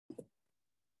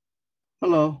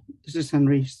Hello, this is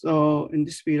Henry. So in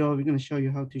this video, we're going to show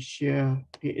you how to share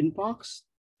an inbox.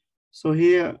 So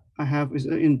here I have is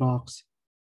an inbox,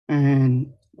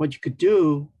 and what you could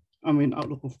do, I'm in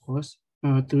Outlook, of course,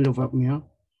 through the webmail.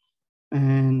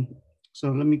 And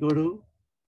so let me go to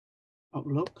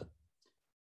Outlook.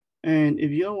 And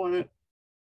if you want to,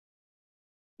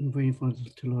 I'm waiting for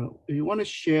it to load. If you want to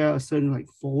share a certain like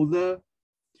folder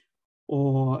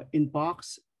or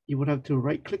inbox, you would have to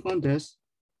right click on this.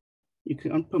 You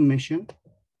click on permission,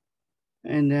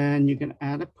 and then you can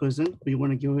add a person who you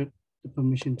want to give it the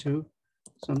permission to.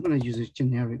 So I'm going to use a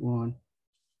generic one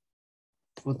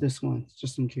for this one,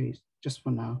 just in case, just for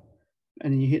now.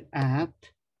 And then you hit add,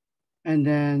 and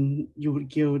then you would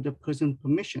give the person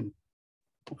permission,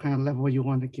 what kind of level you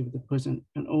want to give the person,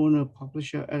 an owner,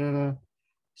 publisher, editor.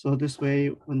 So this way,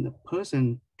 when the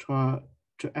person try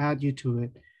to add you to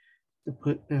it,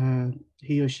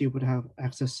 he or she would have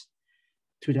access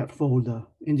to that folder.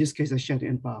 In this case, I shared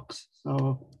inbox. So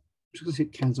I'm just gonna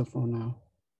hit cancel for now.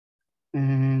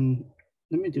 And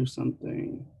let me do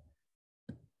something.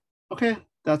 Okay,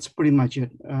 that's pretty much it.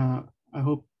 I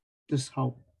hope this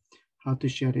helped how to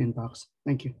share the inbox.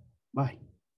 Thank you. Bye.